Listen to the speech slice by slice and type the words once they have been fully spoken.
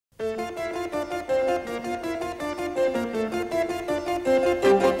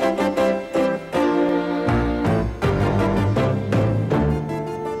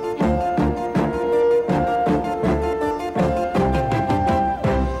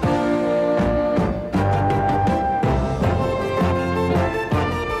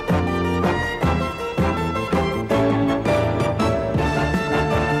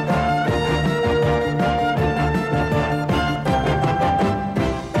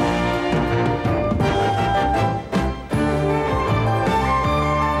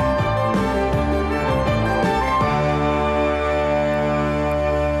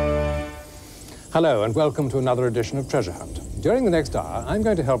Hello and welcome to another edition of Treasure Hunt. During the next hour, I'm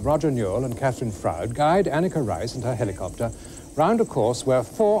going to help Roger Newell and Catherine Froud guide Anneka Rice and her helicopter round a course where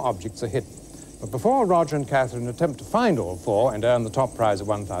 4 objects are hidden. But before Roger and Catherine attempt to find all 4 and earn the top prize of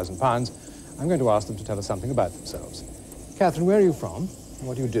 £1,000, I'm going to ask them to tell us something about themselves. Catherine, where are you from? And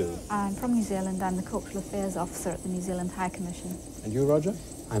what do you do? I'm from New Zealand. I'm the Cultural Affairs Officer at the New Zealand High Commission. And you, Roger?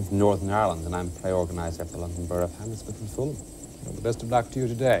 I'm from Northern Ireland and I'm play organiser for the London Borough of Hammersmith and Fulham. Well, the best of luck to you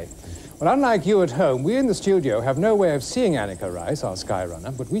today. Well, unlike you at home, we in the studio have no way of seeing Anneka Rice, our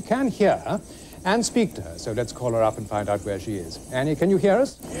Skyrunner, but we can hear her and speak to her, so let's call her up and find out where she is. Annie, can you hear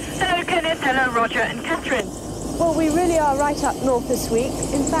us? Hello, Kenneth. Hello, Roger and Catherine. Well, we really are right up north this week.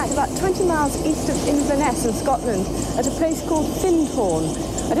 In fact, about 20 miles east of Inverness in Scotland, at a place called Findhorn.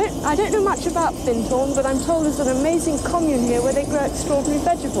 I don't know much about Findhorn, but I'm told there's an amazing commune here where they grow extraordinary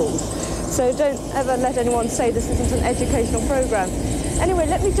vegetables. So don't ever let anyone say this isn't an educational programme. Anyway,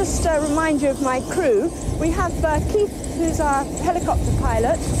 let me just remind you of my crew. We have Keith, who's our helicopter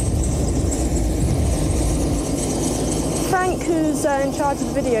pilot. Frank, who's in charge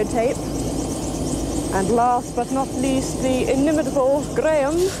of the videotape. And last but not least, the inimitable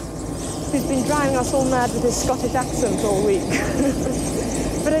Graham, who's been driving us all mad with his Scottish accent all week.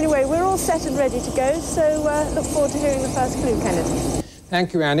 But anyway, we're all set and ready to go, so look forward to hearing the first clue, Kenneth.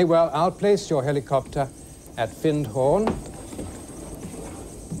 Thank you, Annie. Well, I'll place your helicopter at Findhorn,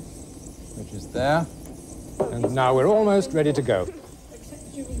 which is there. And now we're almost ready to go.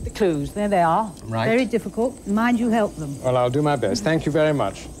 The clues, there they are. Right. Very difficult. Mind you help them. Well, I'll do my best. Thank you very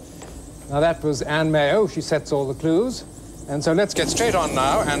much. Now, that was Anne Mayo. She sets all the clues. And so let's get straight on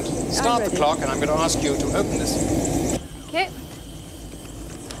now and start the clock, and I'm going to ask you to open this. Okay.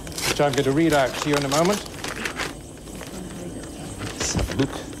 Which I'm going to read out to you in a moment. Look.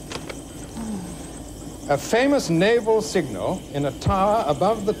 A famous naval signal in a tower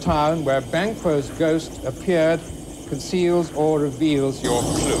above the town where Banquo's ghost appeared conceals or reveals your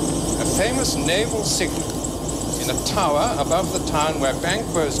clue. A famous naval signal in a tower above the town where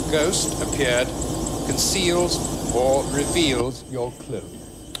Banquo's ghost appeared conceals or reveals your clue.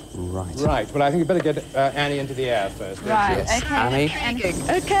 Right. Right. Well, I think you better get Annie into the air first. Right, Yes. okay. Annie?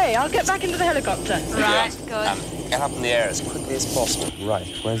 Okay, I'll get back into the helicopter. Right, good. Get up in the air as quickly as possible. Right.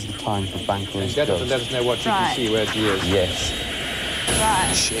 Where's the time for Banquo's Get her to ghost? let us know what she can Right. see where she is. Yes.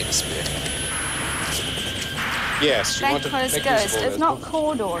 Right. Shakespeare. Yes, she wanted to Banquo's make ghost. use of all It's those not books.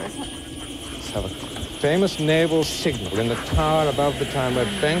 corridor, is it? Let's have a... Famous naval signal in the tower above the town where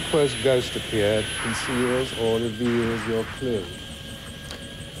Banquo's ghost appeared conceals or reveals your clue.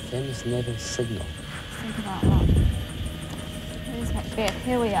 Famous naval signal. Think about that. Where's Macbeth?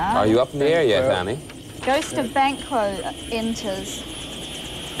 Here we are. Are you up in the air yet, Well- Annie? Ghost of Banquo enters.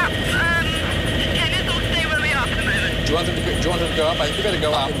 Kenneth, will stay where we are for the moment. Do you want her to go up? I think you better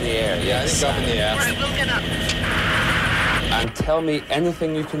go up. In the air, Yeah, I yes. think go up in the air. Right, we'll get up. And tell me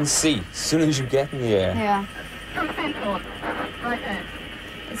anything you can see as soon as you get in the air. Yeah. From Findhorn. Right there.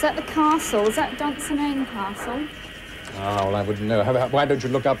 Is that the castle? Is that Dunsinane Castle? Oh, well, I wouldn't know. Why don't you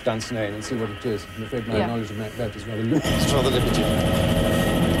look up Dunsinane and see what it is? I'm afraid my Yeah. knowledge of that is rather limited. It's rather limited.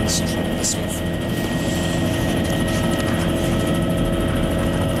 This one.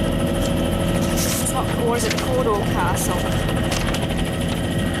 It's not, or is it Cawdor Castle?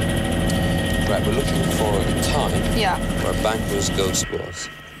 Right, we're looking for the time Yeah. where Banquo's ghost was.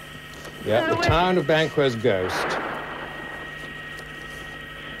 Yeah, the town of Banquo's ghost.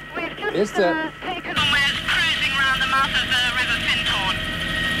 We've just Is there... taken on we're cruising around the mouth of the River Findhorn.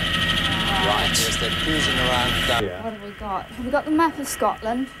 Right, yes, they're cruising around down here. What have we got? Have we got the map of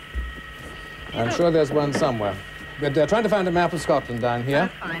Scotland? I'm sure there's one somewhere. But they're trying to find a map of Scotland down here.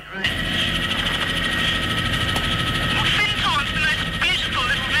 Fine, right. Well, Findhorn's the most beautiful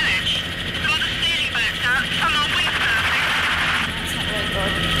little village. There's a lot of sailing boats out, some are windsurfing. That's not very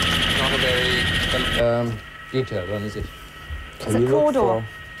good. Not a very detailed one, is it? Is it Cawdor?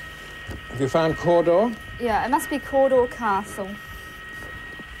 Have you found Cawdor? Yeah, it must be Cawdor Castle.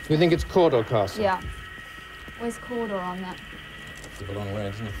 You think it's Cawdor Castle? Yeah. Where's Cawdor on that? It's a long way,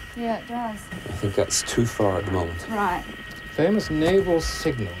 isn't it? Yeah, it does. I think that's too far at the moment. Right. Famous naval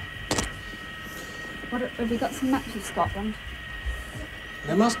signal. What have we got some maps of Scotland?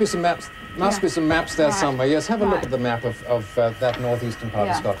 There must be some maps. Yeah. Be some maps there Right. somewhere. Yes, have a look Right. at the map of that northeastern part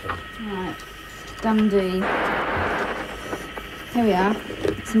Yeah. of Scotland. Right. Dundee. Here we are.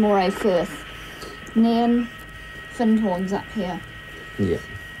 It's Moray Firth. Nairn, Findhorn's up here. Yeah.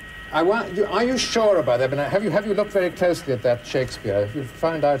 Are you sure about that? But have you looked very closely at that Shakespeare? You've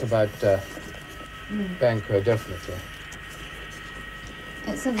found out about Banquo, definitely.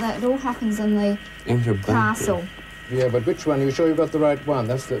 It said that it all happens in the Enter Banquo. castle. Yeah, but which one? Are you sure you've got the right one?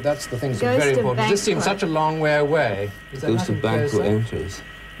 That's the thing that's very important. This seems such a long way away. Ghost of Banquo enters.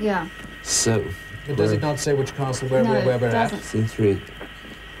 Yeah. So. But does it not say which castle where we're at? Scene 3.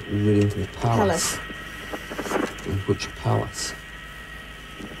 Reading to the palace. In which palace?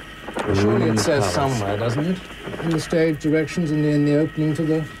 Surely it says somewhere, doesn't it? In the stage directions, in the opening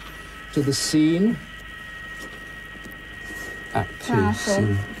to the scene. Act 2,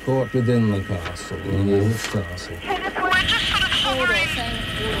 scene. Court within the castle. Yes. Castle. We're just sort of hovering.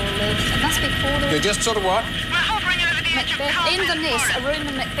 It must be Cawdor. You're just sort of what? We're hovering over the edge of Macbeth. Cardiff Inverness, a Forest. room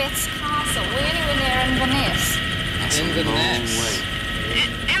in Macbeth's castle. We're anywhere near Inverness. Inverness.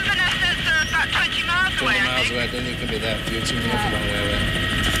 Inverness is about 20 miles away, 20 I miles think. away. I don't think it can be that. You're too much a long way away.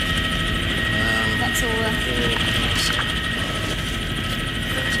 That's all.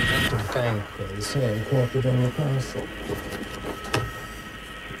 Banquos, yeah, court within the castle.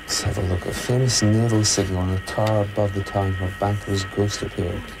 Let's have a look. A famous naval signal on a tower above the town where Banquo's ghost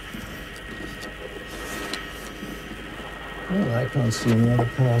appeared. Well, I can't see any other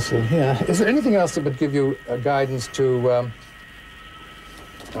castle here. Is there anything else that would give you guidance to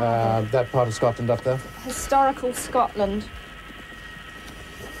that part of Scotland up there? Historical Scotland.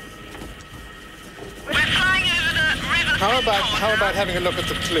 We're flying over the river. How about having a look at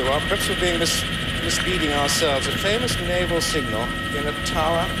the clue? Perhaps we're being misleading ourselves. A famous naval signal in a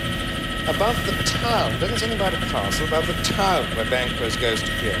tower above the town. Doesn't say anything about a castle, above the town where Banquo's ghost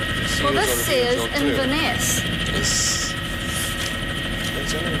appeared. Well, this says Inverness. Yes.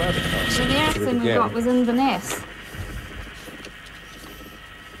 Something about the castle. The nearest thing we got was Inverness.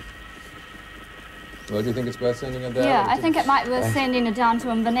 Well, do you think it's worth sending it there? Yeah, I think it might be worth sending it down to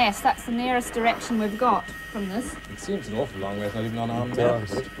Inverness. That's the nearest direction we've got from this. It seems an awful long way. It's not even on our map.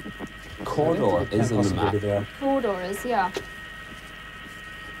 does. Cawdor is on the map. Cawdor is, yeah.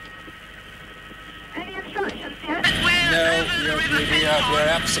 Any instructions yet? We're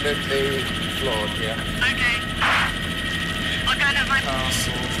absolutely floored here. Okay. I'll go and have my...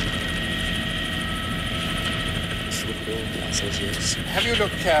 Castle. Let's look at all castles, yes. Have you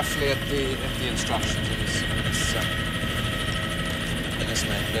looked carefully at the instructions in this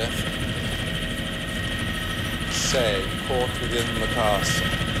Macbeth? Say, court within the castle.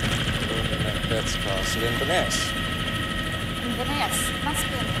 In Macbeth's castle, Inverness. Inverness. Must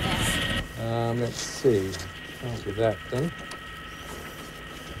be Inverness. Let's see. Can't be that then.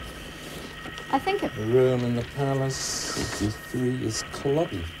 I think it... The room in the palace. 63 is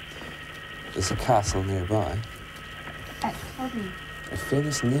Culloden. There's a castle nearby. At Culloden. A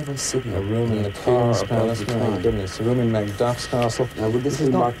famous naval signal. A room in the King's Palace. My goodness, a room in Macduff's castle. Now, this is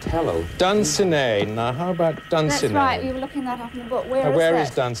Martello. Dunsinane. Now, how about Dunsinane? That's right, you were looking that up in the book. Where is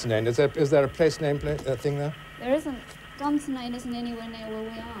is that? Dunsinane? Is there a place name thing there? There isn't. Dunsinane isn't anywhere near where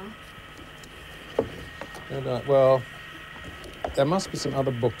we are. Well, there must be some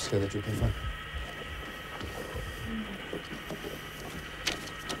other books here that you can find.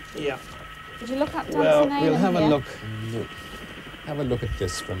 Yeah. Did you look up Dunsinane? Well, we'll have in a here? look. Have a look at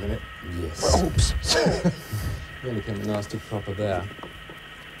this for a minute. Yes. Oops. Really came a nasty cropper there.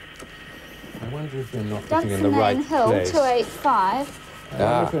 I wonder if we're not looking in the right Dunsinane Hill, place. 285. I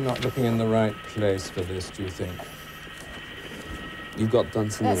wonder if we're not looking in the right place for this, do you think? You've got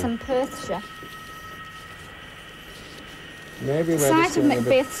Dunsinane. That's in Perthshire. Maybe we're Site just of doing a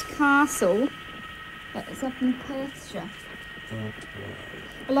bit... Macbeth's castle, but it's up in Perthshire.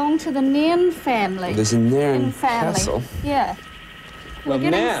 Belonged to the Nairn family. There's a Nairn In family. castle. Yeah. Well,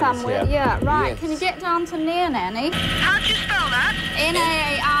 We're getting Nairn's somewhere. here. Yeah, right. Yes. Can you get down to Nairn, Annie? How'd you spell that?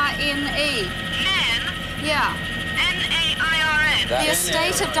 N-A-R-N-E. Nairn? Yeah. N-A-I-R-N. The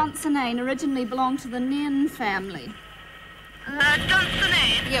estate of Dunsinane originally belonged to the Nairn family.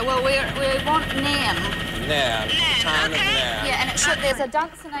 Dunsinane. Yeah, well, we want Nairn. Nairn. Town of okay. Nairn. Yeah, and there's a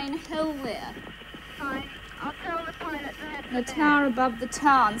Dunsinane Hill there. Fine. I'll tell the pilot to The tower above the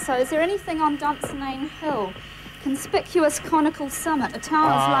town. So is there anything on Dunsinane Hill? Conspicuous conical summit. A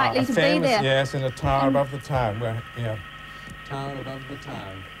tower's likely to be there. Yes, in a tower above the town. Tower above the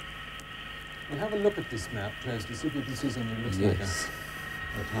town. We'll have a look at this map closely, see if you can see something that looks like a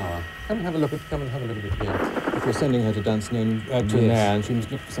tower. Come and have a look at it here. If you're sending her to Dunsinane, to Nairn, she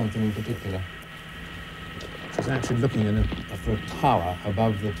must look for something in particular. She's actually looking for a tower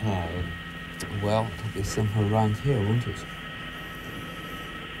above the town. Well, it'll be somewhere around here, won't it?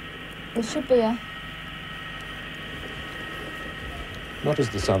 There should be a... What is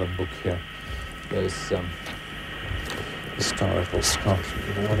this other book here? There's historical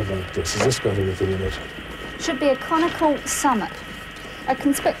Scotland. What about this? Has this got anything in it? Should be a conical summit. A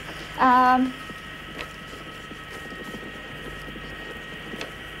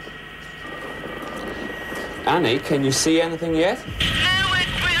Annie, can you see anything yet? No, we're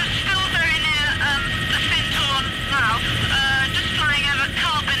still very near the Findhorn now. Just flying over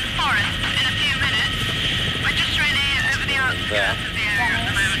Carbon Forest in a few minutes. We're just really over the outskirts of the area at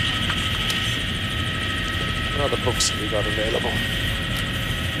the moment. What other books have we got available?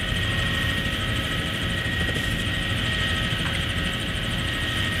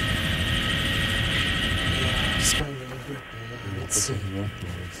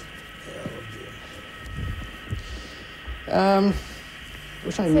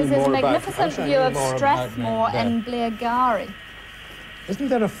 Wish I knew There's more a about. magnificent view of Strathmore and Blairgowrie. Isn't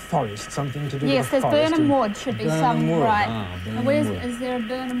there a forest, something to do Yes, with a there's forest? Burnham Wood, should be Burnham some Wood. right. Ah, Burnham Where's Wood. is there a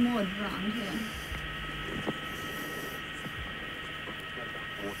Burnham Wood round here?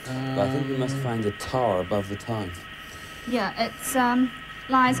 I think we must find a tower above the town. Yeah, it's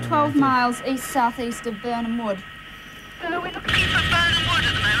lies 12 miles east-southeast of Burnham Wood. So are we looking for Burnham Wood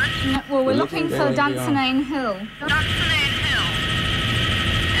at the moment? No, well, we're looking for there we are. Dunsinane Hill. Dunsinane Hill.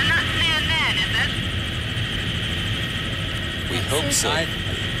 And that's near Nairn, is it? We hope so.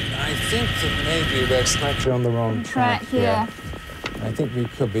 I think that maybe we're slightly on the wrong Track here. here. I think we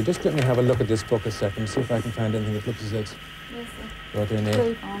could be. Just let me have a look at this book a second, see if I can find anything that looks as though it's There's got any. the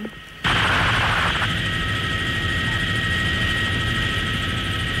group on.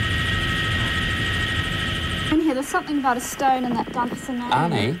 In here, there's something about a stone in that Dunsinane.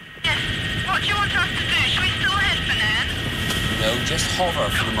 Annie? Yes. What do you want us to do? Should we still head for Nairn? No, just hover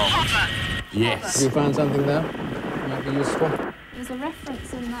for the moment. Hover. Yes. Have you found something there? Might be useful. There's a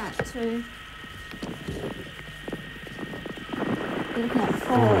reference in that to... You're looking at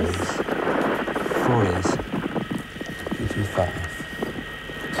forest. Forest.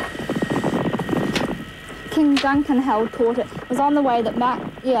 225. King Duncan held court. It was on the way that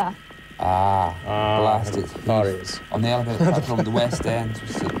yeah. Blasted. Forest. On the elevator platform at the West End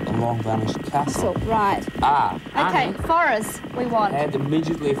was a long vanished castle. So, right. Okay, Annie, Forest we want. head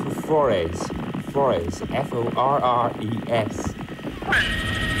immediately for Forres. Forres. F-O-R-R-E-S.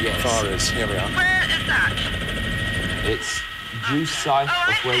 Yes. Forest, here we are. Where is that? It's due south Oh,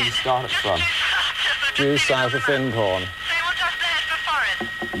 I of where see. you started Just from. Due south of Findhorn. So you want us to head for Forest?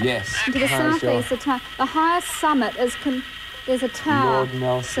 Yes. To the How's your- southeast, the highest summit is there's a tower. Lord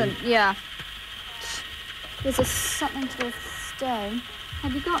Nelson. Yeah. There's something to do with stone.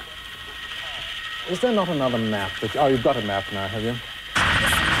 Have you got? Is there not another map? Oh, you've got a map now, have you? The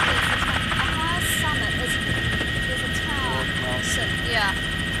highest summit there's a tower. Yeah.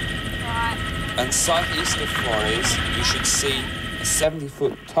 Right. And southeast of Forres, you should see a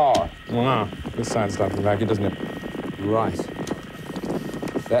 70-foot tower. Wow. This sounds something like it, doesn't it? Right.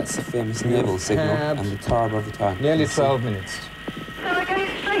 That's the famous naval signal had and the tower above the town. Nearly You see? 12 minutes. So we're going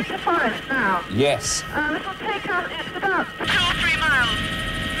straight to Forest now. Yes. It'll take us, it's about 2 or 3 miles,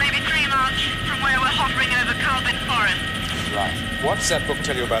 maybe 3 miles from where we're hovering over Carbon Forest. Right. What's that book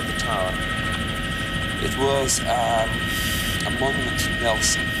tell you about the tower? It was a monument to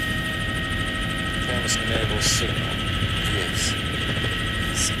Nelson. Famous naval signal. Yes.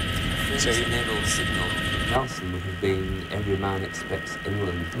 Famous naval signal. Nelson would have been Every Man Expects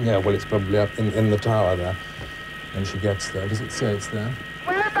England. Yeah, well, it's probably up in the tower there when she gets there. Does it say it's there?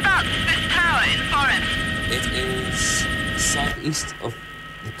 Whereabouts is this tower in Forest? It is southeast of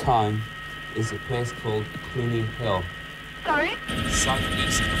the town is a place called Cluny Hill. Sorry?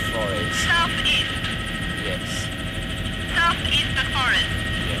 Southeast of Forres. Southeast. Yes. Southeast of Forest.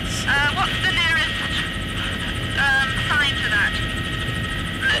 Yes. What's the nearest sign to that?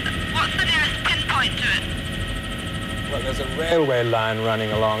 What's the nearest pinpoint to it? Well, there's a railway line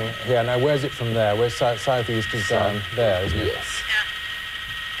running along here. Now, where's it from there? Where's southeast is there, isn't it? Yes. Yeah.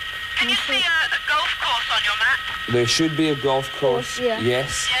 Can you see a golf course on your map? There should be a golf course. Yeah.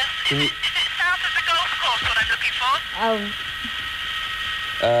 Yes. Yes. Can Is you, it south of the golf course what I'm looking for?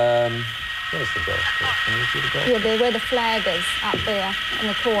 Where's the golf course? Can you see the golf? Yeah, where the flag is, up there in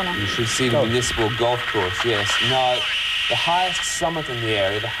the corner. you should see the municipal golf course, yes. Now, the highest summit in the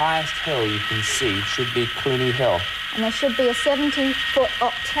area, the highest hill you can see should be Cluny Hill. And there should be a 70-foot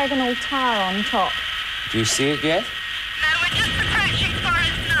octagonal tower on top. Do you see it yet? No, we're just approaching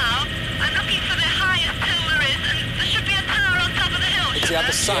Forest now. I'm looking for the highest hill there is, and there should be a tower on top of the hill. It's the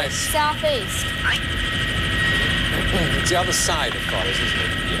other side. Southeast. It's the other side of Forest, isn't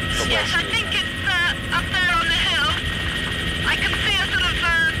it? Yes, I think it's up there on the hill. I can see a sort of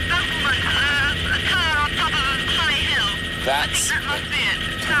battlement, a tower on top of a high hill. That's... I think that must be it.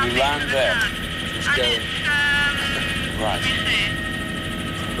 We ran there. Just And go... it's, Right. let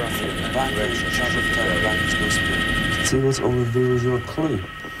me see. Singles only reveals your clue.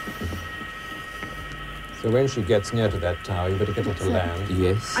 So when she gets near to that tower, you better get her to land.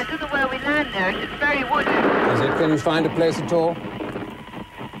 Yes. I don't know where we land there. It's very wooded. Is it? Can you find a place at all?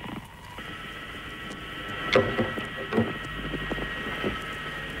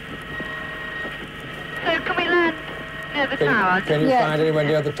 So can we land near the tower? Can you find anywhere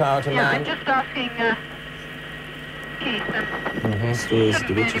near the tower to Yeah, land? I'm just asking Keith. Stories Shouldn't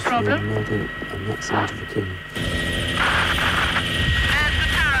the be any witches problem. from Melbourne and that's into the king. There's the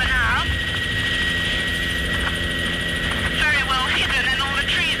tower now. It's very well hidden in all the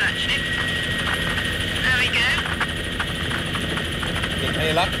trees, actually. There we go.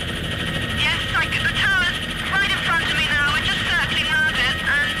 Any luck? Yes, the tower's right in front of me now. We're just circling around it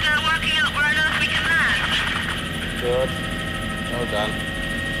and working out where on earth we can land. Good. Well done.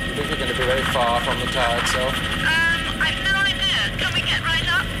 You think you're going to be very far from the tower itself? I've no idea. Can we get right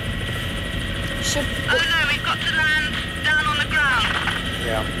up? Oh no, we've got to land down on the ground.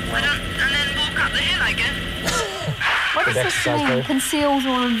 Yeah. And then walk up the hill, I guess. What does this mean? Conceals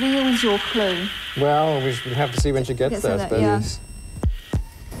or reveals your clue? Well, we should have to see when she gets there, I suppose. Yeah.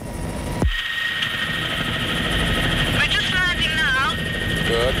 We're just landing now.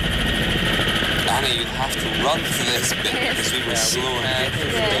 Good. Anna, you'd have to run for this bit because we were slow and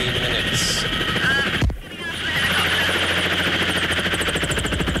 15 minutes.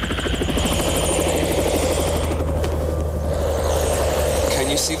 Can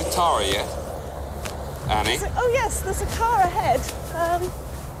you see the tower yet, Annie? Oh, yes, there's a car ahead.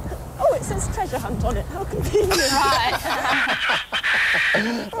 Oh, it says treasure hunt on it. How convenient. Right.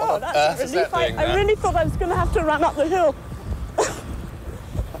 Oh, that's a relief. I really thought I was going to have to run up the hill.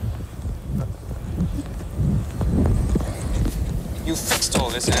 You fixed all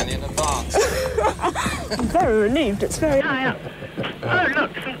this, Annie, in advance. I'm very relieved. It's very High up. Oh,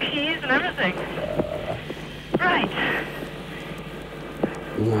 look, some keys and everything. Right.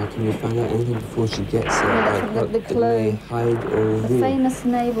 Now, can you find out anything before she gets there about what the it clue. may hide or The reveal? famous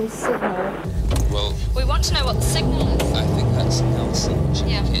naval signal. Well, We want to know what the signal is. I think that's Nelson. She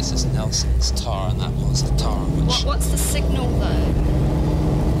Yeah. indicates it's Nelson's tower, and that was the tower which... What's the signal, though?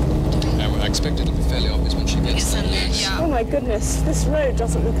 I expect it'll be fairly obvious when she gets there. Oh, my goodness. This road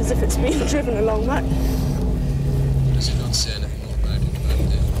doesn't look as if it's been driven along much. Does it not say anything more about it?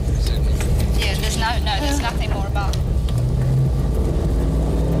 Yeah, there's nothing more about it.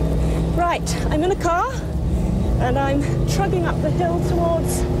 Right, I'm in a car, and I'm trudging up the hill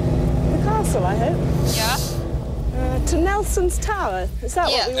towards the castle, I hope. Yeah? To Nelson's Tower. Is that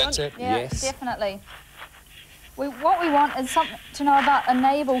what we want? That's it. Yeah, Yes. definitely. What we want is something to know about a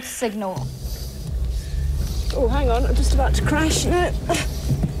naval signal. Oh, hang on, I'm just about to crash. No.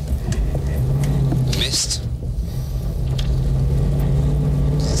 Missed.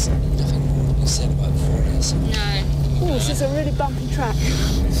 There's nothing more to be said about foreigners. No. Oh, this is a really bumpy track.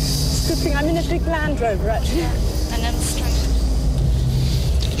 It's a good thing I'm in a big Land Rover, actually. And then straight.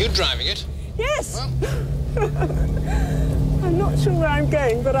 You driving it? Yes! I'm not sure where I'm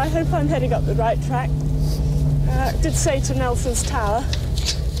going, but I hope I'm heading up the right track. It did say to Nelson's Tower.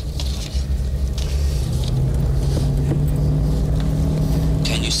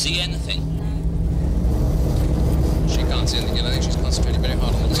 Can you see anything? She can't see anything yet. I think she's concentrating very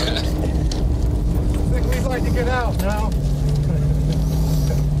hard on the road. I think we'd like to get out now.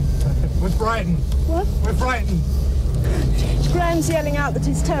 We're frightened. What? We're frightened. Graham's yelling out that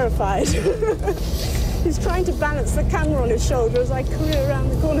he's terrified. He's trying to balance the camera on his shoulder as I career around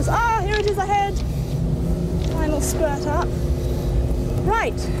the corners. Ah, here it is ahead. Final spurt up.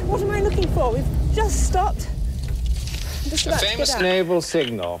 Right, what am I looking for? We've just stopped. I'm just about to get out. Naval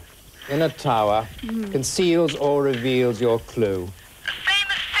signal in a tower conceals or reveals your clue. A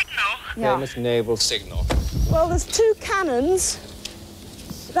famous signal. Yeah. Famous naval signal. Well, there's two cannons.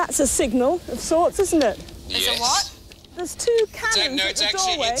 That's a signal of sorts, isn't it? Yes. It's a what? There's two cannons No, at it's the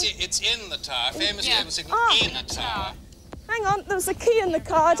actually, doorway. it's in the tower. Famous naval signal Ah. in a tower. Hang on, there's a key in the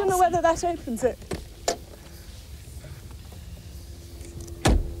car. I don't know whether that opens it.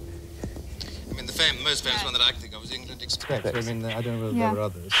 I mean, the most famous one that I can think of is England Express. I mean, I don't know whether there were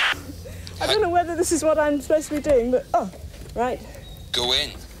others. I don't know whether this is what I'm supposed to be doing, but... Oh, right. Go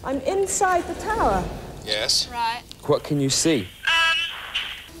in. I'm inside the tower. Yes. Right. What can you see?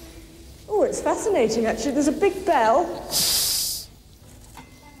 Oh, it's fascinating, actually. There's a big bell.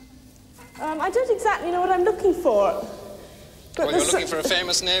 I don't exactly know what I'm looking for. But Well, you're looking for a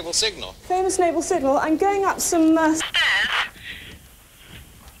famous naval signal. famous naval signal. I'm going up some... Stairs.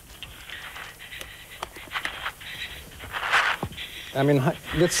 I mean,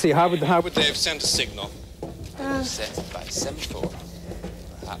 let's see, how would They have sent a signal. Sent by semaphore,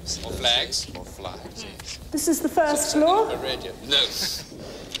 perhaps. Or flags. Or flags, yes. This is the first floor. A radio. No.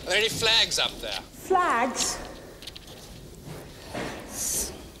 Are there any flags up there? flags.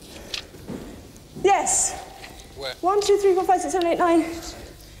 Yes. Where? 1, 2, 3, 4, 5, 6, 7, 8, 9,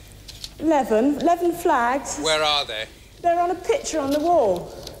 11. 11 flags. Where are they? They're on a picture on the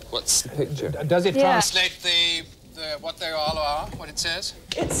wall. What's the picture? Does it Translate what they all are, what it says?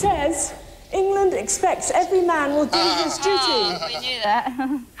 It says, England expects every man will do his duty. We knew that.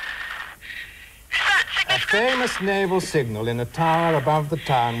 A famous naval signal in a tower above the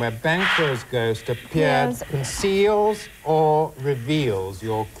town where Banquo's ghost appeared conceals or reveals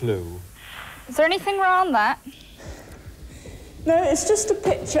your clue. Is there anything wrong that? No, it's just a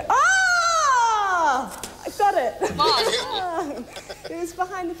picture. Ah! I got it. It was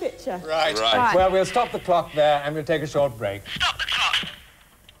behind the picture. Right. Well, we'll stop the clock there and we'll take a short break. Stop the clock.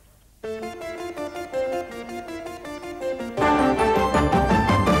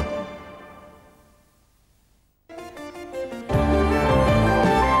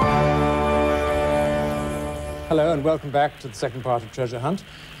 Hello and welcome back to the second part of Treasure Hunt.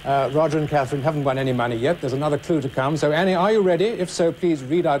 Roger and Catherine haven't won any money yet. There's another clue to come. So, Annie, are you ready? If so, please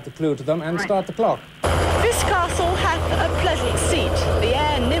read out the clue to them and start the clock. This castle hath a pleasant seat. The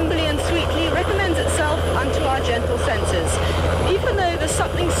air nimbly and sweetly recommends itself unto our gentle senses, even though there's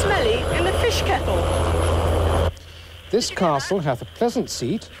something smelly in the fish kettle. This castle hath a pleasant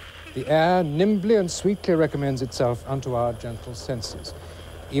seat. The air nimbly and sweetly recommends itself unto our gentle senses,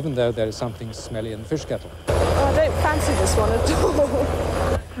 even though there is something smelly in the fish kettle. Oh, I don't fancy this one at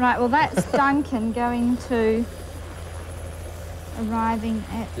all. Right, well, that's Duncan going to... arriving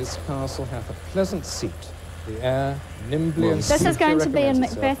at... This castle hath a pleasant seat. The air nimbly and This sweetly is going to be in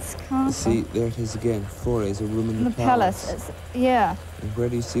recommends itself. Macbeth's castle. See, there it is again. 4 is a room in The palace. It's, yeah. And where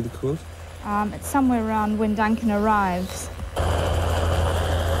do you see the quote? It's somewhere around when Duncan arrives.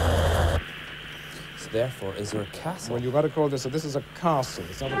 So therefore, is there a castle? Well, you've got to call this this is a castle.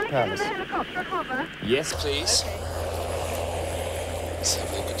 It's not a palace. Yes, please. Let's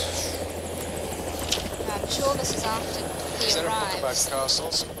have a look at... I'm sure this is after he Is there a book about arrives.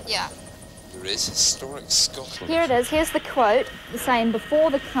 castles? Yeah. There is. Historic Scotland. Here it is. Here's the quote, saying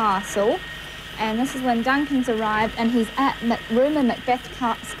before the castle. And this is when Duncan's arrived and he's at room in Macbeth's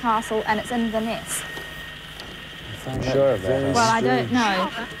castle and it's in Inverness. I'm sure of that. Well, I don't know.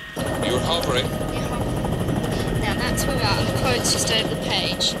 You're hovering. Now that's where we are. The quote's just over the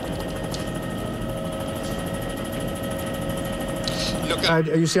page. Look at...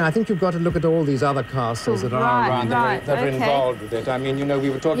 You see, I think you've got to look at all these other castles that are around that are okay. involved with it. I mean, you know, we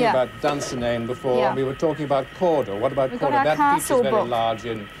were talking about Dunsinane before, Yeah. and we were talking about Cawdor. What about We've got Cawdor? our That castle features very book. large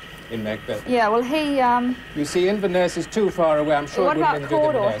in Macbeth. Yeah, well, he... You see, Inverness is too far away. I'm sure what it wouldn't about be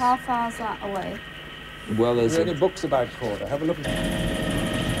Cawdor? Inverness. How far is that away? Well, Are there's there any books about Cawdor? Have a look.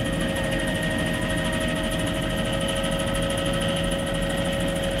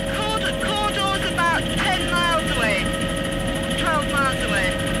 Cawdor's about 10 miles away. 12 miles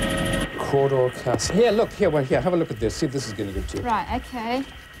away. Cawdor Castle. Here, look, here, well, here, have a look at this. See if this is going to give to you. Right, okay.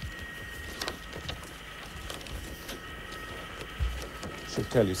 Should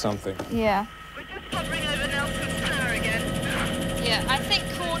tell you something. Yeah. We're just hovering over Nelson's Tower again. Yeah, I think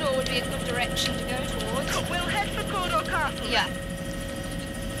Cawdor would be a good direction to go towards. We'll head for Cawdor Castle. Yeah.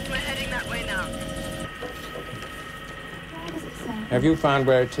 We're heading that way now. Have you found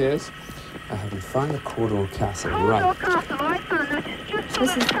where it is? I haven't found the Cawdor Castle. Cawdor Right. Castle, I found it. It's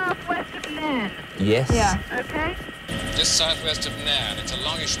just to the southwest of Nairn. Yes. Yeah. Okay? Just southwest of Nairn. It's a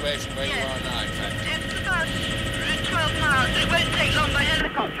longish way from where you are now, in fact. It's about 12 miles. It won't take long by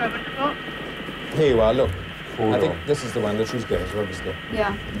helicopter, I would have thought. Here you are, look. Cawdor. I think this is the one that she's going to, obviously.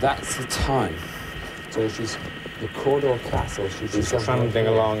 Yeah. That's the town. So she's... The Cawdor Castle should be She's somewhere trundling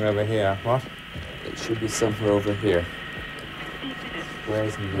over along over here. What? here. It should be somewhere over here.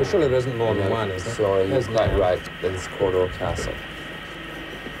 Where's Nairn? Well, surely there isn't more than No, one, is there? Sorry, you're There's quite Nairn. right. There's Cawdor Castle.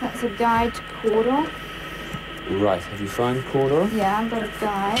 That's a guide to Cawdor. Right, have you found Cawdor? Yeah, I've got a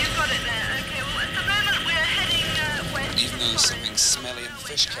guide. You've got it there. Okay, well, at the moment we're heading west. Even though there's something smelly in the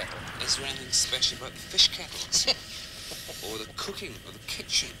fish kettle, is there anything special about the fish kettles? Or the cooking or the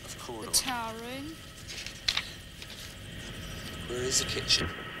kitchen of The Cawdor? tower room. Where is the kitchen?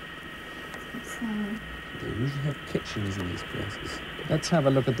 They usually have kitchens in these places. Let's have a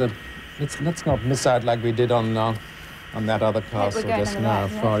look at the... Let's not miss out like we did on that other castle going just in the now.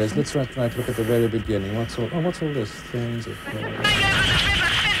 right Far is. direction. Let's look at the very beginning. What's all this? Things of... Going over the river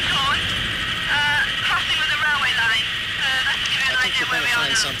Finthorn, crossing with the railway line. That should give you an I think idea we're where going we to are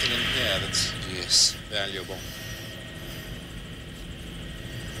find now. something in here that's yes, valuable.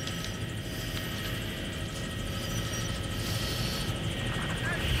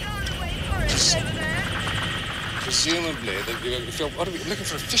 Shone away forest over there. Presumably, if you're, what are we looking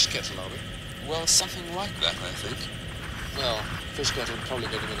for a fish kettle, are we? Well, something like that, I think. Well, fish kettle would probably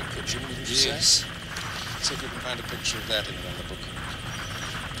go in the kitchen, wouldn't you say? Yes. See if we can find a picture of that in the book.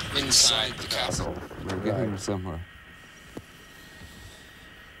 Inside the castle. We're getting somewhere.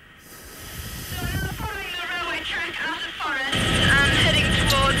 So I'm following the railway track out of forest and heading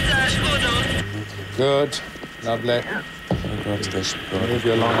towards Bordeaux. Good. Lovely. Move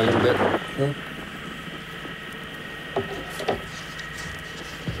you along a little bit. Good.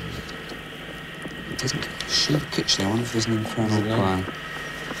 It doesn't show the kitchen. I wonder if there's an internal plan.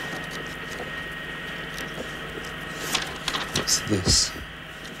 What's this?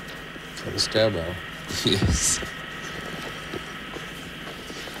 Is that the stairwell? Yes.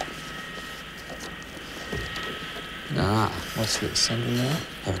 Ah. What's this? Something there?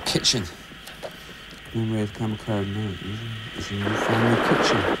 Have a kitchen. Commemorated Kamakaran Mount. Is a new family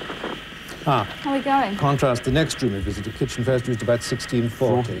kitchen. Ah. How are we going? Contrast the next room we visited. Kitchen first used about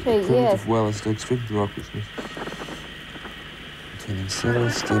 1640. Yes. Well as dug straight into rock, which was containing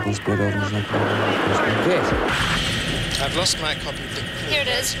cellars, stables, bed ovens, and gate. I've lost my copy of the... Here it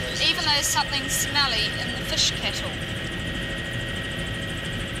is. Even though something's smelly in the fish kettle.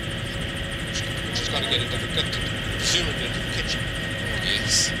 She's going to get into the kitchen, presumably into the kitchen.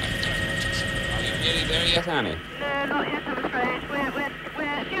 Yes. Are you nearly there yet, Annie? No, not yet, I'm afraid.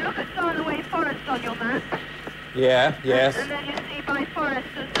 If you look at Darnaway Forest on your map, Yeah, yes. and then you see by forest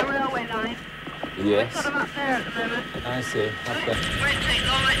as the railway line. Yes. We're sort of up there at the moment. I see. Up there. Won't take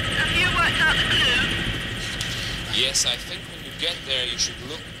long. Have you worked out the clue? Yes, I think when you get there, you should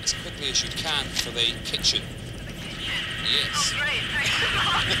look as quickly as you can for the kitchen. Yes. Oh, great. Thanks a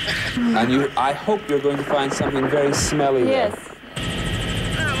lot. And I hope you're going to find something very smelly Yes. there. Oh,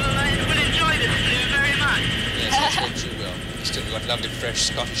 well, I would enjoy this clue very much. Yes, I suppose you will. Still got lovely fresh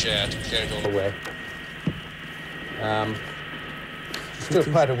Scottish air to clear it all away. Still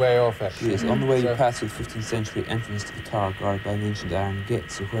quite a way off, actually. Yes, on the way you pass through the 15th century entrance to the tower guarded by an ancient iron gate.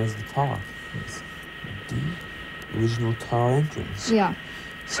 So where's the tower? Yes. The original tower entrance. Yeah.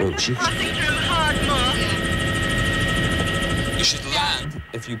 So Just passing through Hardmoor. you should land,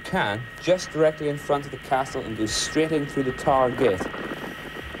 if you can, just directly in front of the castle and go straight in through the tower gate.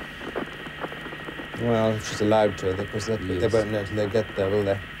 Well, if she's allowed to, because they won't know till they get there, will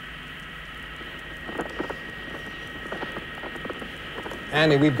they?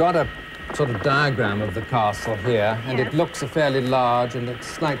 Annie, we've got a sort of diagram of the castle here, and it looks a fairly large and a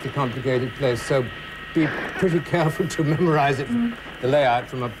slightly complicated place, so be pretty careful to memorize it, the layout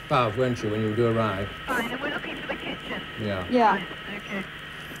from above, won't you, when you do arrive? Fine, and we're looking for the kitchen. Yeah. Yeah. Right, okay.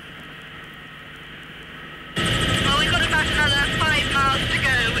 Well, we've got about another 5 miles to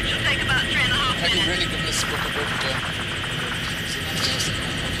go, which will take about 3.5 minutes. Have you really given this book a good...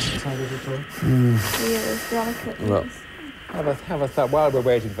 Yes, delicate. Well, Have a thought while we're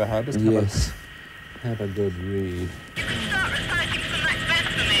waiting for her. Just have a good read. You can start reciting some Macbeth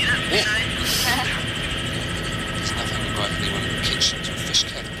for me, that would be nice. there's nothing about anyone in the kitchens or fish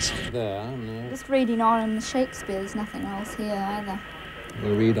kettles. There, no. Just reading on in the Shakespeare, there's nothing else here either.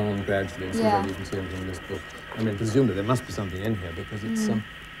 We'll read on gradually and see Yeah. whether you can see anything in this book. I mean, presumably there must be something in here because it's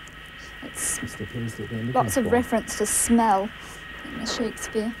It's the place that they're looking lots of for. reference to smell in the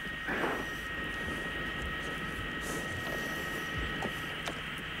Shakespeare.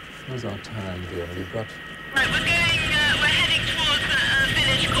 Where's our time, dear? We've got... Right, we're heading towards a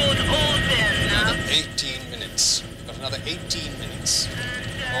village called Alden now. Another 18 minutes. We've got another 18 minutes. And,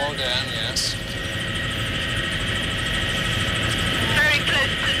 All down, yes. very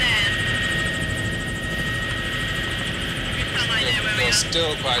close to Nairn. Give some idea where we We're are.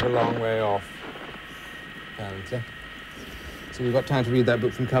 still quite a long way off, apparently. So we've got time to read that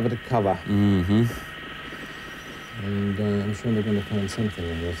book from cover to cover. Mm-hmm. And I'm sure they're going to find something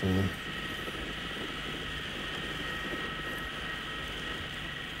in there somewhere.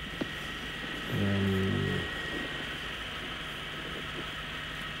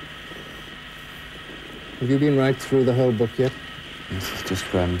 Have you been right through the whole book yet? This is just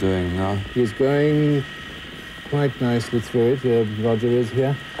what I'm doing now. He's going quite nicely through it. Roger is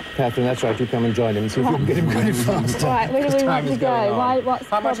here. Catherine, that's right. You come and join him and see if you can get him going faster. Right, where do we want to go? What's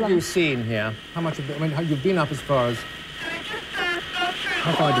the How much have problem? you seen here? How much? I mean, you've been up as far as...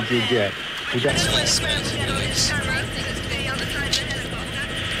 How far did you get? You got... Camera, the other side of the helicopter.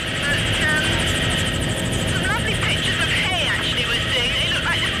 But, some lovely pictures of hay, actually, we're seeing. They look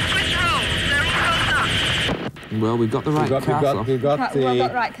like little Swiss rolls. They're all rolled up. Well, we've got the right castle. We've got the... Well, I've got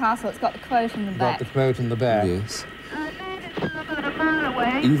the right castle. It's got the quote in the back. Got the quote in the back. Yes. Nairn is still about a mile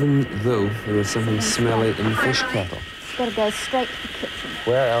away. Even though there is something smelly in the fish kettle. You've got to go straight to the kitchen.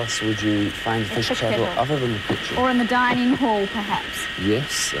 Where else would you find a fish kettle other than the kitchen? Or in the dining hall, perhaps.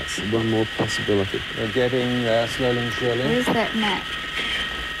 Yes, that's one more possibility. We're getting there slowly and surely. Where's that map?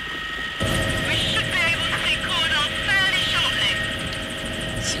 We should be able to see Cornwall fairly shortly.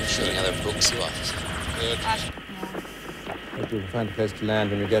 See if showing other books you are. Good. Hope you can find a place to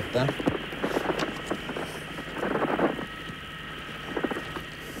land when you get there.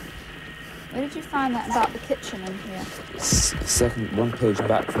 Where did you find that about the kitchen in here? It's the second one page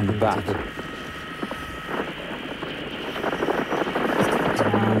back from the back.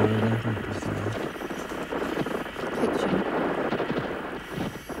 Kitchen.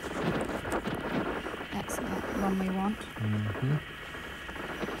 That's the one we want.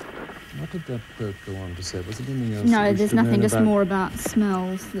 What did that book go on to say? Was it anything else? No, there's nothing, just more about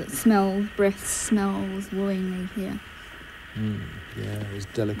smells. That smells, breath smells wooingly here. Yeah, it was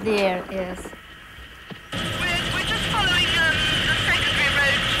delicate. There it is. We're just following the secondary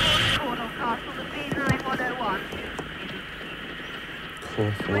road towards Cornwall Castle, the B9101.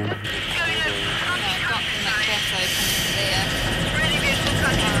 Cawthorne. Going over the countryside. There. Really beautiful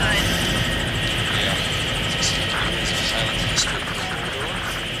countryside. Silent history.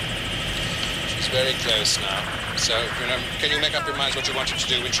 She's very close now. So, you know, can you make up your minds what you want her to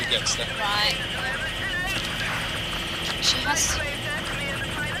do when she gets there? Right. She has...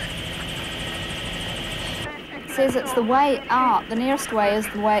 It says it's the way out. The nearest way is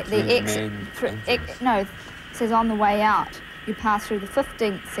the way... The exit... No, it says on the way out. You pass through the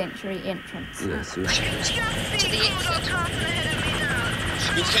 15th century entrance. Yes, To the exit.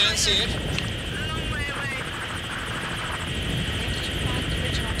 You can see it. A long way away. Did you find the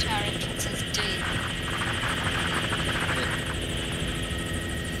original tower entrance is D?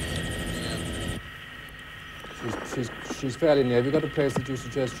 She's fairly near. Have you got a place that you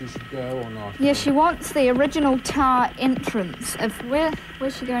suggest she should go or not? Yeah, she wants the original tower entrance.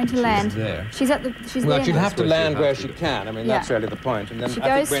 Where's she going to land? there. She's at the. She's Well, there she'd now. have to where she land has where to she go. can. I mean, Yeah. that's really the point. And then She I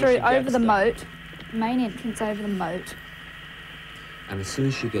think goes when through she gets over the there- moat, main entrance over the moat. And as soon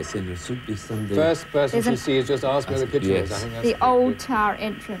as she gets in, there should be somebody... First person There's she an- sees just ask where the kitchen is. I Yes. think that's The pretty old good. tower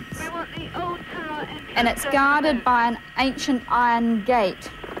entrance. We want the old tower entrance. And it's guarded by an ancient iron gate.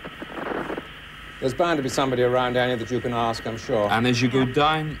 There's bound to be somebody around, Annie, that you can ask, I'm sure. And as you go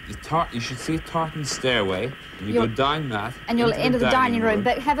down, you should see a tartan stairway, and you You'll- go down that, And you'll into enter the dining room,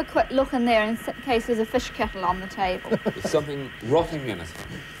 but have a quick look in there in case there's a fish kettle on the table. With something rotting in it.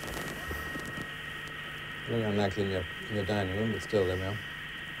 Very unlikely in your dining room, but still, there we are. Oh,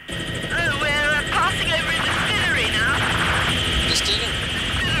 we're passing over a distillery now. Distillery.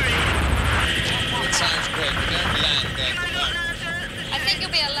 Distillery. That sounds great. We don't land there. Can I not land at the I think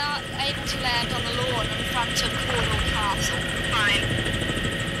you'll be able to land on the lawn in front of Cornwall Castle. Fine.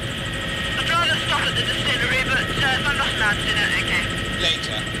 I'd rather stop at the distillery, but if I'm not allowed to do that, okay.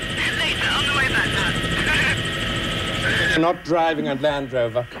 Later. Later, on the way back now. You're not driving a Land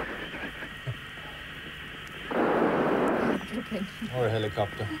Rover or a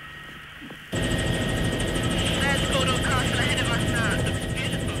helicopter. There's Cornwall Castle ahead of us now. It looks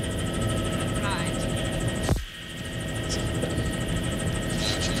beautiful. Right.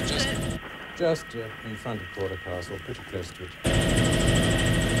 She's Just in front of Porter Castle, pretty close to it.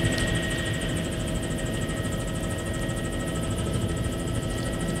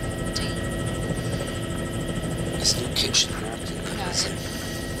 This new kitchen.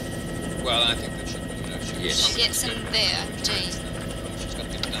 Well, I think that should be, Yes. She gets in there, D. She's got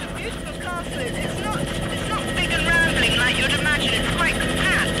to get down. Beautiful castle. It's not big and rambling like you'd imagine. It's quite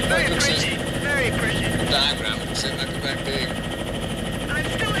compact. Very looks pretty. Very pretty. Diagram, it seemed like a very big. I'm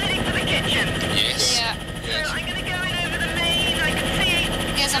still heading for the kitchen. Yes. Yeah. Yes. So I'm going to go in over the main. I can see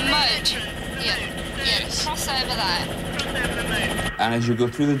There's a the main moat. entrance, the Yeah. moat. So Yeah, cross over there. cross over the moat. And as you go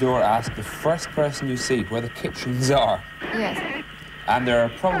through the door, ask the first person you see where the kitchens are. Yes. And there are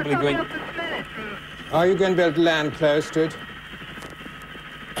probably Probably going... up and smell it. Are you going to be able to land close to it?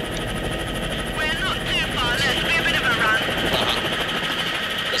 We're not too far. Let's be a bit of a run.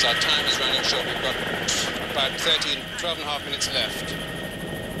 Because our time is running short. We've got about 12 and a half minutes left.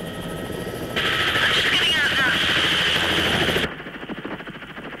 I'm just getting out now.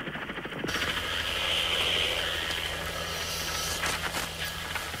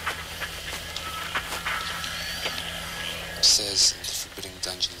 It says in the forbidding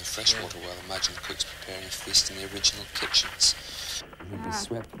dungeon in the freshwater well, imagine the cooks preparing a feast in the original kitchens. We'll be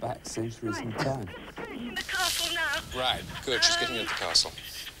swept back centuries in time. In the castle now. Right, good. She's getting into the castle.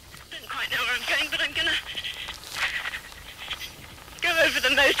 Don't quite know where I'm going, but I'm gonna go over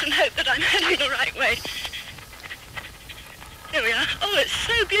the moat and hope that I'm heading the right way. Here we are. Oh, it's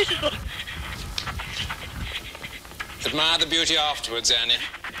so beautiful. Admire the beauty afterwards, Annie.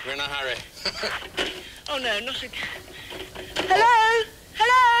 We're in a hurry. Oh, no, not again. Hello?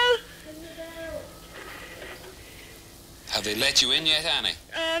 Hello? Have they let you in yet, Annie?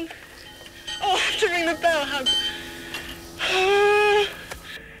 Oh, I have to ring the bell.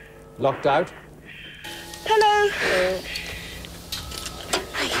 Locked out? Hello?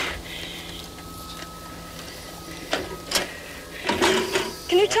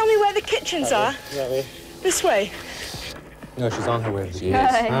 Can you tell me where the kitchens are? This way. No, she's on her way. She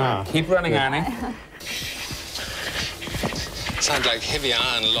is. Keep running, Annie. Sounds like heavy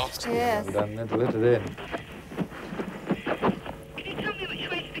iron locked. Yes. Let it in. Can you tell me which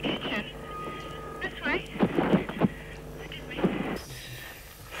way to the kitchen? This way?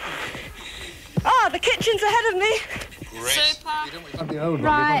 Ah, the kitchen's ahead of me. Great. Super. You want the old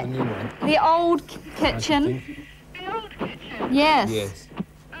Right. one, you want the new one. The old kitchen. The old kitchen? Yes. Yes.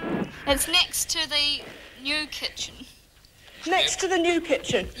 It's next to the new kitchen. Next to the new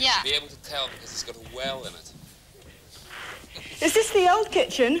kitchen. Yeah. Be able to tell because it's got a well in it. Is this the old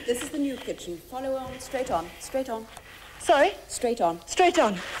kitchen? This is the new kitchen. Follow on, straight on, straight on, Sorry? straight on. Straight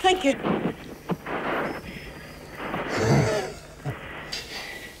on. Thank you.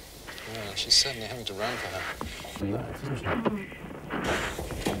 Oh, she's certainly having to run for her.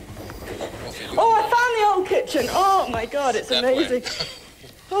 Oh, I found the old kitchen. Oh, my God, it's That way. amazing.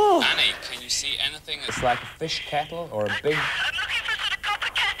 Oh, Annie, can you see anything that's It's like a fish kettle or a big... I'm looking for a sort of copper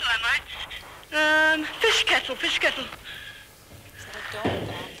kettle, am I? fish kettle, fish kettle.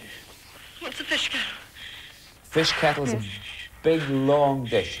 What's a fish kettle? Fish kettle's a big, long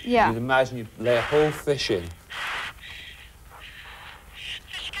dish. Yeah. You'd imagine you lay a whole fish in.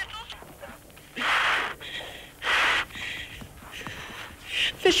 Fish kettle?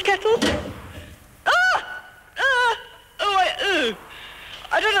 Fish kettle?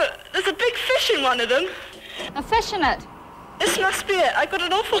 I don't know. There's a big fish in one of them. A fish in it. This must be it. I got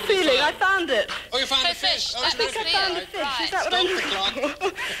an awful feeling. I found it. Oh, you found the Fish. fish. Oh, I think terrific. I found the fish. Is that what I'm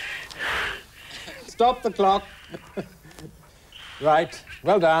looking for? Stop the clock. Right.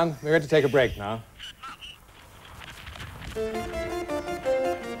 Well done. We're going to take a break now.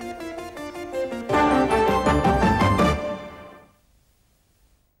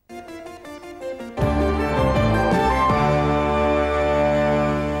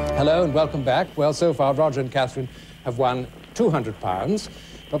 Hello and welcome back. Well, so far, Roger and Catherine have won £200.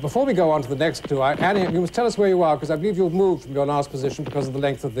 But before we go on to the next two, Annie, you must tell us where you are, because I believe you've moved from your last position because of the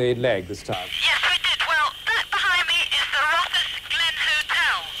length of the leg this time. Yes, we did. Well, that behind me is the Rothers Glen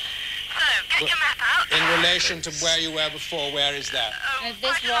Hotel. So, get your map out. In relation to where you were before, where is that? This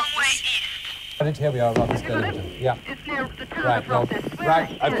Quite a long way Rothers. east. Right, here we are, Rothes Glen. Yeah. It's near the town Right, of well, Rothers.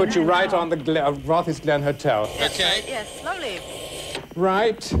 right. I put you right on the Rothes Glen Hotel. Okay. Yes, lovely.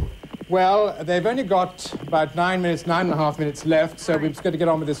 Right. Well, they've only got about 9.5 minutes left, so we're just going to get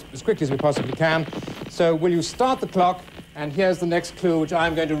on with this as quickly as we possibly can. So will you start the clock? And here's the next clue, which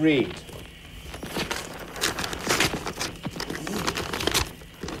I'm going to read.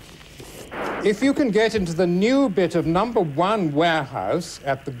 If you can get into the new bit of number 1 warehouse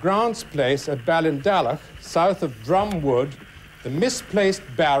at the Grant's Place at Ballindalloch, south of Drumwood, the misplaced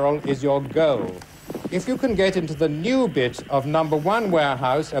barrel is your goal. If you can get into the new bit of number 1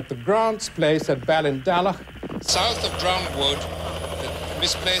 warehouse at the Grant's Place at Ballindalloch, South of Drumwood, the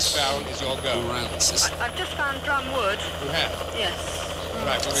misplaced barrel is your goal. I've just found Drumwood. You have? Yes.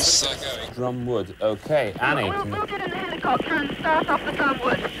 Right, well, we've got going. Drumwood. Okay, Annie. We'll get in the helicopter and start off the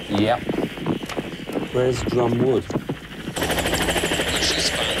Drumwood. Yep. Where's Drumwood? Well, she's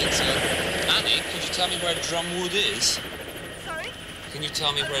found it, so... Annie, could you tell me where Drumwood is? Sorry? Can you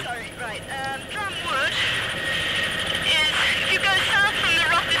tell me where... Sorry, right. Drumwood is, if you go south from the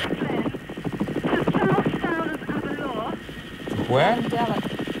Rothers Glen, to Charlestown of Aberlour. Where? Got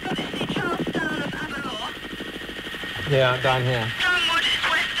to see Charlestown of Aberlour. yeah, down here. Drumwood is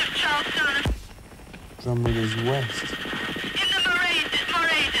west of Charlestown of... Drumwood is west. In the Moray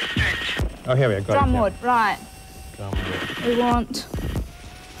district. Oh, here we are. Got Drumwood, right. it. Drumwood. We want...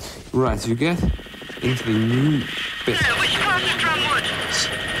 Right, you get into the new bit. No, which part of Drumwood?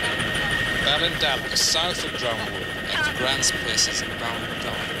 Ballindalloch, south of Drumwood. At the Grant's Place is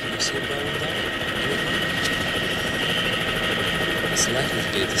Ballindalloch. Can you see Ballindalloch? It's likely to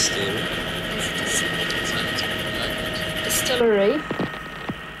be a distillery. Distillery.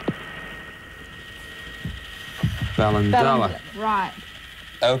 Ballindalloch. Right.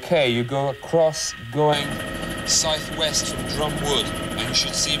 Okay, you go across, going... Southwest from Drumwood, and you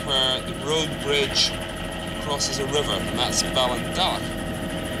should see where the road bridge crosses a river, and that's Ballindalloch.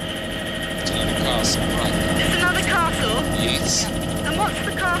 It's another castle, right? It's another castle. Yes. And what's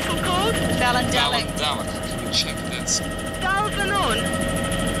the castle called? Ballindalloch. Ballindalloch. Can you check this. Dalvanon.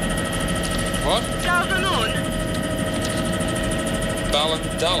 What? Dalvanon.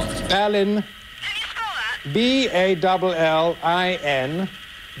 Ballindalloch. Ballin. Can you spell that? B-A-L-L-I-N.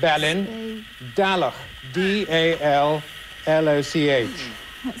 Ballin. Dalloch. D-A-L-L-O-C-H.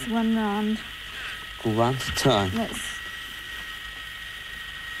 That's one round. Grampian. That's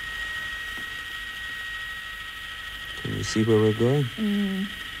Can you see where we're going? And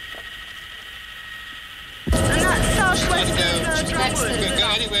that's southwest of Drumwood. You can go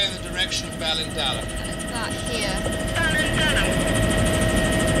anywhere in the direction of Ballindalloch. that here. Ballindalloch.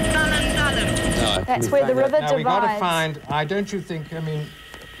 No. That's where the river Now, we've got to divides. find, don't you think, I mean,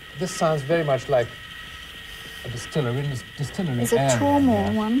 this sounds very much like a distillery. There's a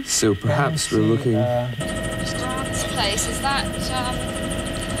Tormore one. So perhaps we're looking. Grant's place, is that...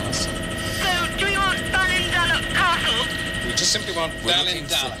 So, do we want Ballindalloch Castle? We just simply want We're looking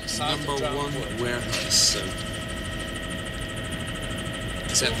Ballindalloch, for south number of one Drumwood. warehouse. So.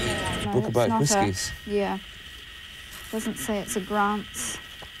 Is that the No, Book it's about not whiskies. Yeah. Doesn't say it's a Grant's.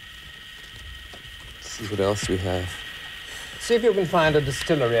 See what else we have. See if you can find a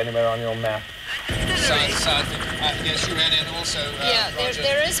distillery anywhere on your map. South of, yes, you ran in also. Roger.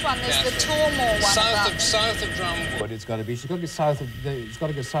 there is one. There's the Tormore one. South of Drumwood. What it's got to be? She's got to be south of. It's got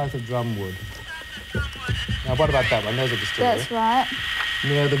to go south of Drumwood. Now, what about that one? There's a distillery. That's right.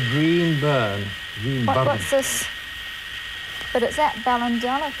 Near the Green Burn. Green Burn. What's this? But it's at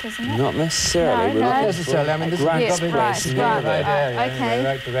Ballindalloch, isn't it? Not necessarily. No, we're no. looking Not necessarily. I mean, this is Grant's probably place. in Grant, the right area, in okay. the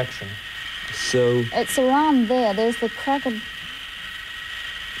right direction. So It's around there. There's the Crugger.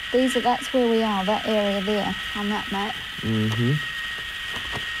 That's where we are, that area there, on that map.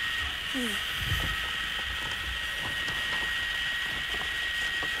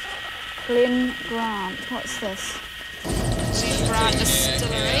 Glen Grant, what's this? Glen Grant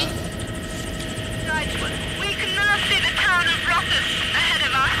Distillery. Right, we can now see the town of Rothes ahead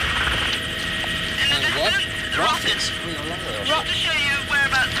of us. In the distance, Rothes. Just to show you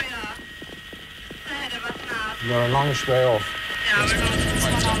whereabouts we are. It's ahead of us now. You're a longish way off. Yeah, we're not. This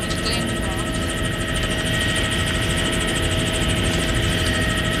one on Glen Grant.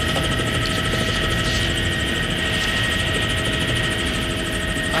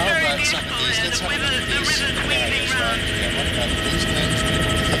 How about some of these? Let's have a look at these areas right here. What about these names?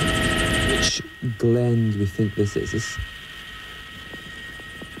 which glen do we think this is?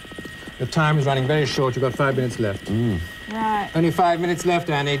 The time is running very short. You've got 5 minutes left. Right. Only 5 minutes left,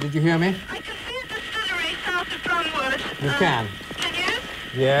 Annie. Did you hear me? I can see a distillery south of Drumwood. You can. Can you?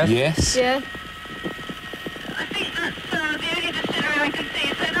 Yes. Yes. Yeah. I think that's the only distillery I can see,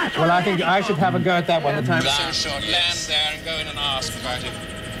 so that's Well, what I think I should have a go at that one. The time. So short. Land there and go in and ask about it.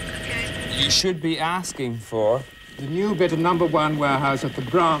 Okay. You should be asking for. The new bit of number one warehouse at the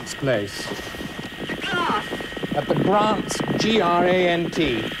Grant's place. The glass. At the Grant's,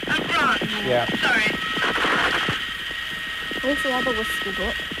 G-R-A-N-T. A Grant. Yeah. Sorry. Where's the other whiskey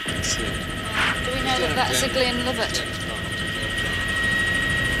book? That's it. Do we know that that's a Glenlivet?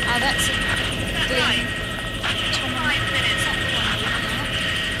 Oh, that's a Glen... 5 minutes.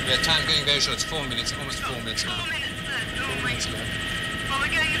 Yeah, time going very short. It's 4 minutes, almost 4 minutes now. 4 minutes left. Oh my God. Well, we're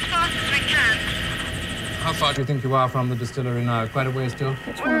going as fast as we can. How far do you think you are from the distillery now? Quite a way still?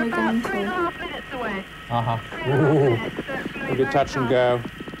 Which one We're are we going about 3.5 to? minutes away. Uh-huh. 3.5 minutes, so it's going to We'll be be very touch and fast.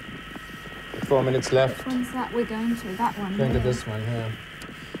 go. 4 minutes left. Which one's that we're going to? That one. Going to yeah. this one here.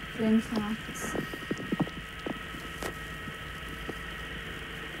 Glenfarclas.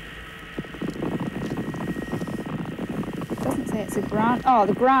 Doesn't say it's a Grant. Oh,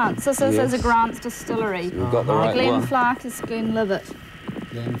 the Grants. This is Yes. a Grant's distillery. We've got the right one. Glenfarclas, Glenlivet.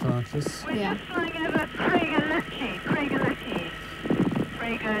 Glenfarclas. We're Yeah. just flying over Craigalechy.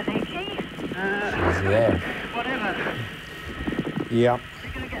 She's there. Whatever. Yeah.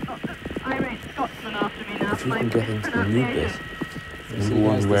 We're going to get lots of Irish Scotsmen after me now. If you can get into the new bit. Number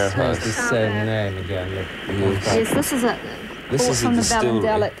one Has the warehouse. same name again. Look. Yes. Yes, this is it. This Bought is a from the distillery.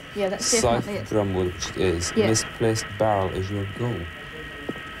 Ballindalloch. Yeah, that's South definitely of it. Drumwood, which is Yeah. misplaced barrel is your goal.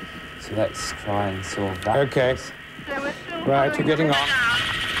 So let's try and solve that. Okay. So we're still Right, following you're getting the on. river now.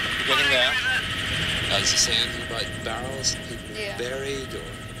 You're getting there. Does it say anything about barrels and people Yeah. buried or?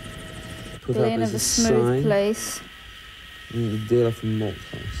 Put Glen up of as a a smooth sign. place. The Dale from Malt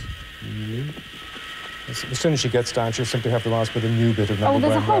House. As soon as she gets down, she'll simply have to ask for the new bit of number Oh, one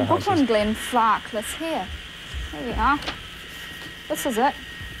there's a whole warehouses. book on Glenfarclas here. There we are. This is it.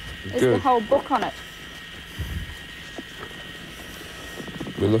 There's the Good. whole book on it.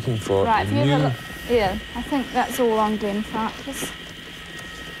 We're looking for Right, a if you have a new. look. Yeah, I think that's all on Glenfarclas.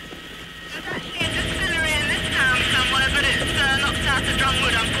 There's actually a distillery in this town somewhere, but it's it's not south of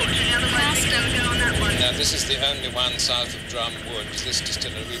Drumwood, unfortunately, otherwise we could have a go on that one. Now, this is the only one south of Drumwood. This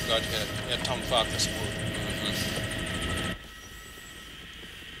distillery we've got here, Tom Farkas Wood.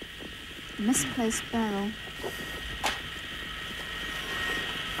 Misplaced barrel.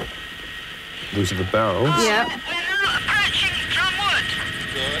 Those are the barrels. Yeah. We're now approaching Drumwood.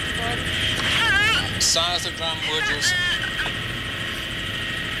 Good. So, South of Drumwood, you'll see.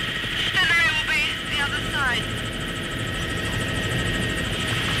 distillery will be the other side.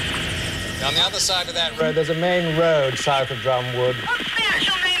 On the other side of that road, there's a main road south of Drumwood. What's the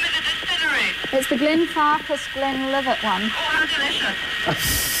actual name of the distillery? It's the Glenfarclas Glenlivet one. Oh, how delicious.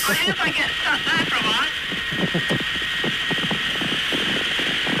 I hope I get stuck there for a while.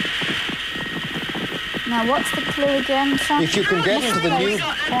 Now, what's the clue again, son? If you can get into the new...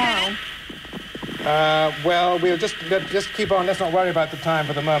 barrel. Well, we'll just keep on. Let's not worry about the time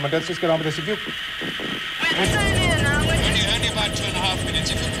for the moment. Let's just get on with this. If you... We're so near now. We're Only about 2.5 minutes.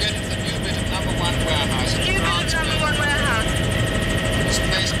 If you can get into the new bit of number 1 warehouse. new bit of number 1 warehouse. This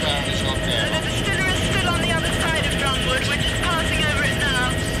place barrel is your care. The distillery is still on the other side of Drumwood. We're just passing over it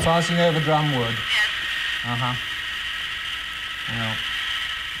now. Passing over Drumwood. Yes. Uh-huh. Well,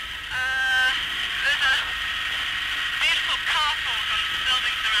 There's a beautiful castles and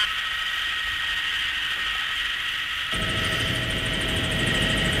buildings around.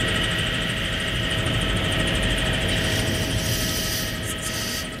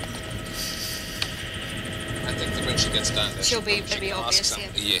 I think that when she gets down there, She'll be she very can ask obvious,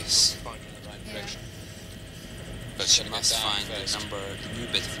 something. Yes, Point in the right direction. but she Get must down find first. the new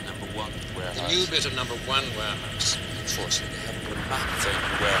bit of number 1 warehouse. The new bit of number 1 warehouse. Unfortunately, they haven't got a map of the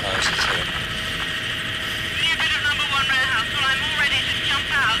warehouses here. New bit of number 1 warehouse. Well, I'm all ready to jump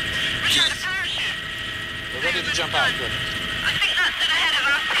out. We're trying to parachute. We're ready to jump out, good. I think that's it ahead of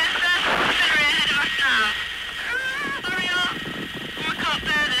us. Yes, sir. Distillery ahead of us now. Hurry up. Oh, I can't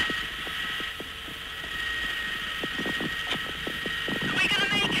bear this. Are we going to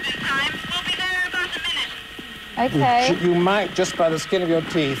make it in time? We'll be there in about a minute. Okay. you might just by the skin of your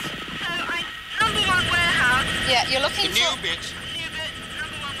teeth. So, number 1 warehouse. Yeah, you're looking The for... new bit. New bit,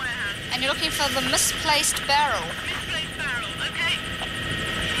 number 1 warehouse. And you're looking for the misplaced barrel. Misplaced barrel, okay?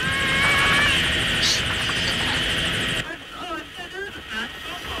 Oh, I'm so nervous now.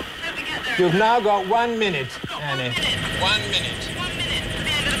 Awful. Hope we get there. You've now got 1 minute, Got Annie. 1 minute. 1 minute. 1 minute to the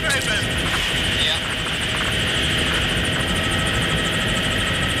end of the program. Yeah.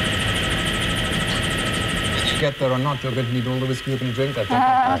 When you get there or not, you're going to need all the whiskey you can drink, I think.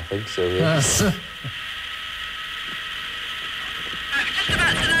 I think so, yes. Right, we're just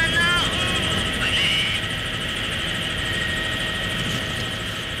about to land now.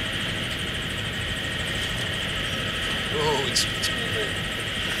 Oh, it's moving.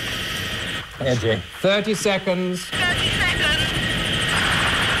 Edgy. 30 seconds. 30 seconds.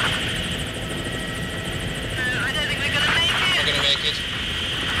 No, I don't think we're going to make We're it. going to make it.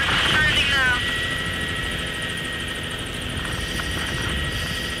 We're just landing now.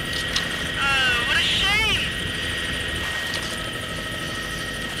 Oh, what a shame.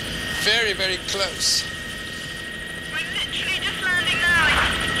 Very, very close. We're literally just landing now.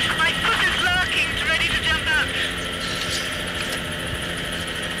 My foot is lurking, ready to jump out.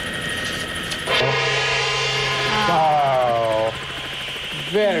 Oh,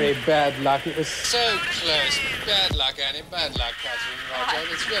 very bad luck. It was... So close. Bad luck, Annie. Bad luck, Catherine.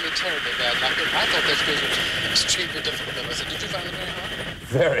 Roger. It's really terribly bad luck. I thought those quizzes were extremely difficult. Did you find it very hard?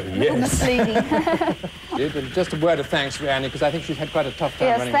 Very, yes. Misleading. Just a word of thanks for Annie, because I think she's had quite a tough time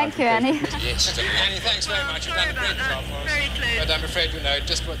Yes, running thank you, around. Annie. Yes, Annie, thanks very much. You've done a great job for us. Very close. But I'm afraid, it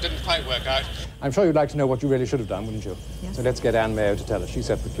just didn't quite work out. I'm sure you'd like to know what you really should have done, wouldn't you? Yes. So let's get Anne Mayo to tell us. She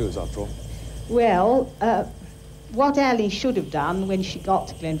set the clues, after all. Well, what Allie should have done when she got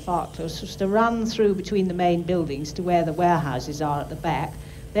to Glenfarclas was to run through between the main buildings to where the warehouses are at the back.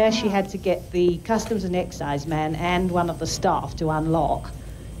 There she had to get the customs and excise man and one of the staff to unlock,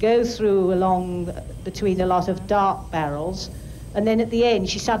 go through along between a lot of dark barrels, and then at the end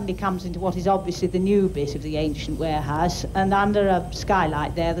she suddenly comes into what is obviously the new bit of the ancient warehouse, and under a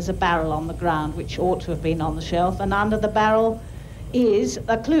skylight there's a barrel on the ground which ought to have been on the shelf, and under the barrel is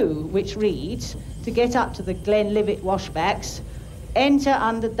a clue which reads, to get up to the Glenlivet washbacks, enter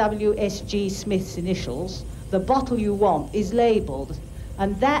under W.S.G. Smith's initials, the bottle you want is labelled.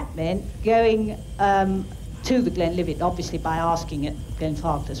 And that meant going to the Glenlivet, obviously by asking at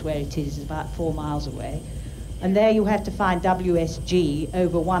Glenfarclas where it is about 4 miles away. And there you have to find W.S.G.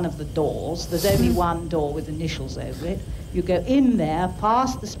 over one of the doors. There's only one door with initials over it. You go in there,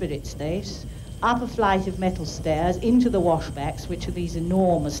 past the spirit safes, up a flight of metal stairs, into the washbacks, which are these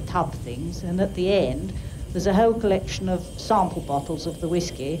enormous tub things, and at the end, there's a whole collection of sample bottles of the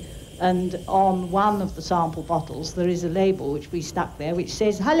whiskey, and on one of the sample bottles there is a label which we stuck there which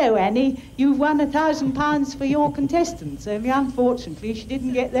says, "Hello Annie, you've won £1,000 for your contestants," only unfortunately she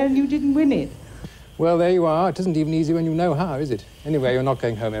didn't get there and you didn't win it. Well, there you are. It isn't even easy when you know how, is it? Anyway, you're not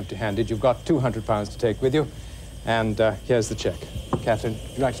going home empty-handed. You've got £200 to take with you, and here's the cheque. Catherine,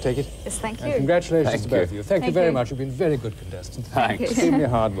 would you like to take it? Yes, thank you. And congratulations to both of you. Thank you very you. much. You've been very good contestants. Thanks. Extremely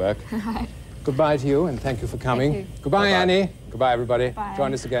hard work. Goodbye to you, and thank you for coming. Thank you. Goodbye, Annie. Goodbye, everybody. Bye.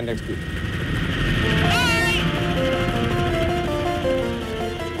 Join us again next week.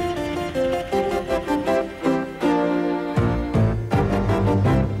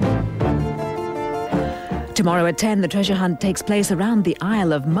 Tomorrow at 10, the treasure hunt takes place around the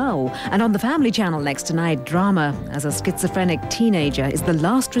Isle of Mull. And on the Family Channel next tonight, drama as a schizophrenic teenager is the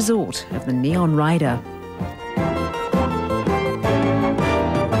last resort of the Neon Rider.